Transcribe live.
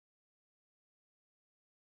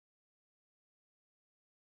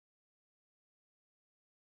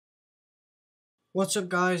What's up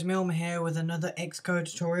guys, Milma here with another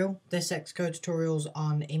Xcode tutorial. This Xcode tutorial's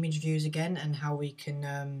on image views again and how we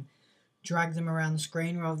can drag them around the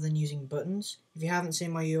screen rather than using buttons. If you haven't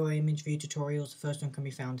seen my UIImageView tutorials, the first one can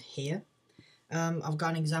be found here. I've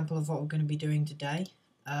got an example of what we're going to be doing today.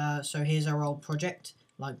 So here's our old project,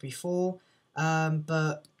 like before,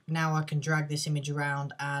 but now I can drag this image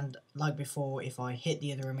around, and like before, if I hit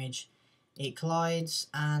the other image, it collides,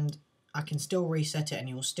 and I can still reset it and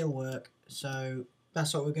it will still work. So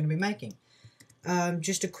that's what we're going to be making.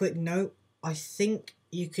 Just a quick note, I think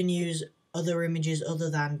you can use other images other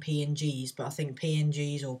than PNGs, but I think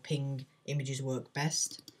PNGs or ping images work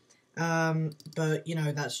best. But you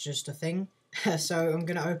know, that's just a thing. So I'm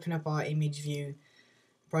going to open up our ImageView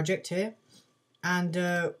project here,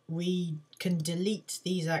 and we can delete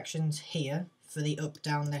these actions here for the up,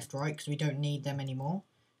 down, left, right, because we don't need them anymore.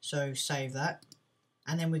 So save that.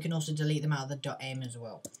 And then we can also delete them out of the .m as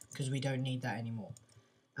well, because we don't need that anymore.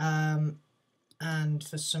 And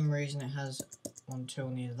for some reason it has one tool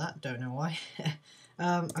near that, don't know why.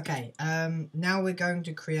 Okay, now we're going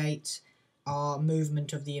to create our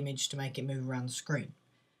movement of the image to make it move around the screen.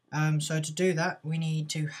 So to do that, we need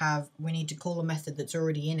to call a method that's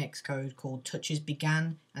already in Xcode called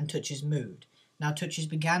touchesBegan and touchesMoved. Now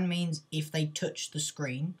touchesBegan means if they touch the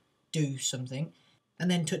screen, do something. And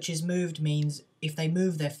then touchesMoved means if they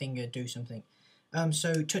move their finger, do something.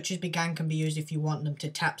 So touchesBegan can be used if you want them to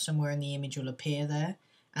tap somewhere and the image will appear there.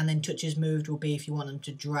 And then touchesMoved will be if you want them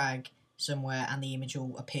to drag somewhere and the image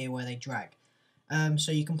will appear where they drag.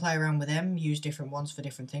 So you can play around with them, use different ones for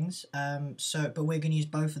different things. But we're going to use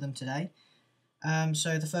both of them today.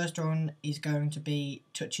 So the first one is going to be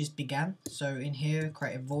touchesBegan. So in here,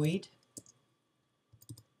 create a void.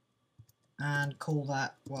 And call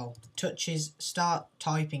that, well, touches, start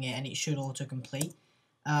typing it and it should autocomplete.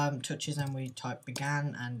 Touches, and we type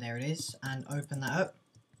began, and there it is, and open that up.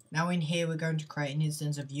 Now in here we're going to create an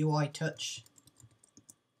instance of UITouch,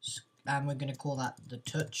 and we're going to call that the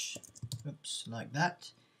touch, oops, like that.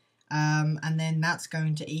 And then that's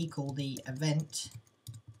going to equal the event,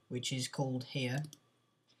 which is called here.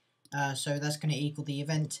 So that's going to equal the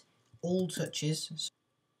event allTouches,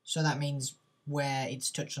 so that means where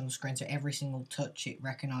it's touched on the screen, so every single touch it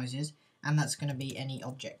recognises, and that's going to be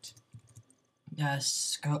anyObject.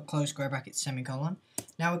 Close square bracket semicolon.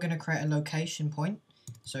 Now we're going to create a location point,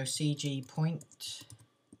 so CGPoint,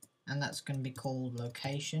 and that's going to be called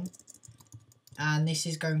location, and this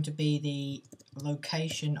is going to be the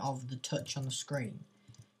location of the touch on the screen.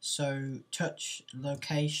 So touch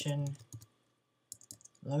location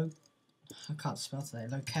I can't spell today.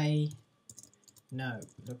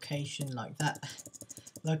 Location like that.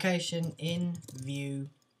 Location in view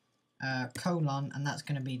colon, and that's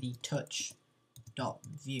going to be the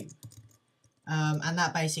touch.view. And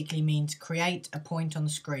that basically means create a point on the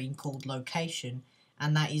screen called location,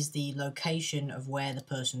 and that is the location of where the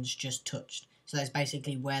person's just touched. So that's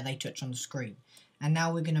basically where they touch on the screen. And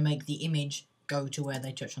now we're going to make the image go to where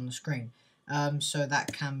they touch on the screen. So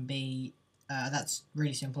that can be, that's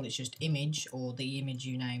really simple. It's just image, or the image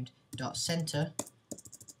you named, .center.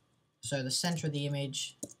 So the center of the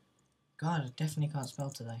image, God, I definitely can't spell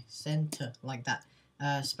today, center, like that,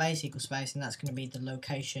 space equals space, and that's going to be the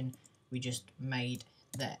location we just made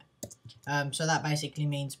there. So that basically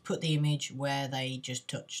means put the image where they just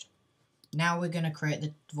touched. Now we're going to create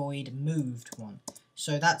the void moved one.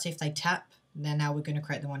 So that's if they tap, then now we're going to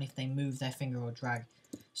create the one if they move their finger or drag.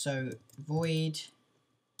 So void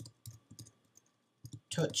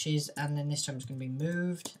touches, and then this time it's going to be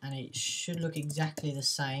moved, and it should look exactly the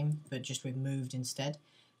same but just with moved instead.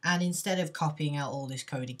 And instead of copying out all this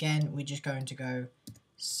code again, we're just going to go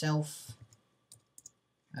self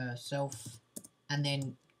and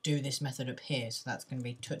then do this method up here. So that's going to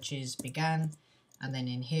be touchesBegan, and then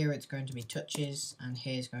in here it's going to be touches, and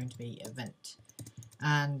here's going to be event,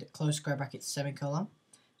 and close square bracket semicolon.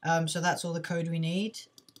 So that's all the code we need.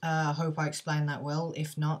 I hope I explained that well.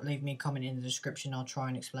 If not, leave me a comment in the description. I'll try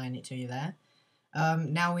and explain it to you there.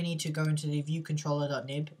 Now we need to go into the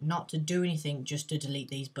viewController.nib, not to do anything, just to delete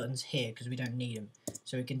these buttons here, because we don't need them.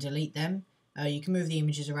 So we can delete them. You can move the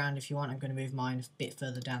images around if you want. I'm going to move mine a bit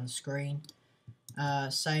further down the screen.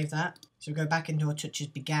 Save that. So we go back into our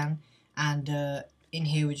touchesBegan, and in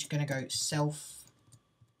here we're just going to go self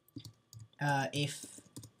if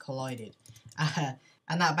collided.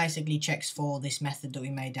 And that basically checks for this method that we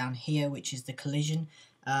made down here, which is the collision,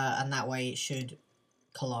 and that way it should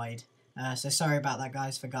collide. So sorry about that,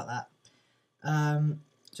 guys, forgot that.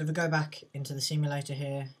 So if we go back into the simulator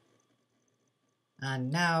here,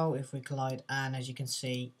 and now if we collide, and as you can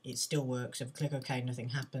see, it still works. If I click OK, nothing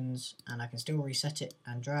happens, and I can still reset it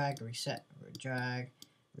and drag, reset, drag,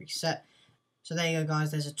 reset. So there you go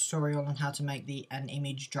guys, there's a tutorial on how to make an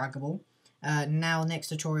image draggable. Now next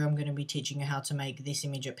tutorial I'm going to be teaching you how to make this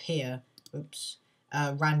image up here,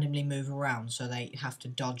 randomly move around, so they have to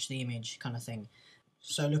dodge the image kind of thing.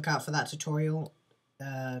 So look out for that tutorial,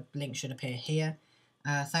 link should appear here.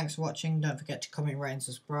 Thanks for watching, don't forget to comment, rate and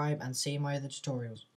subscribe, and see my other tutorials.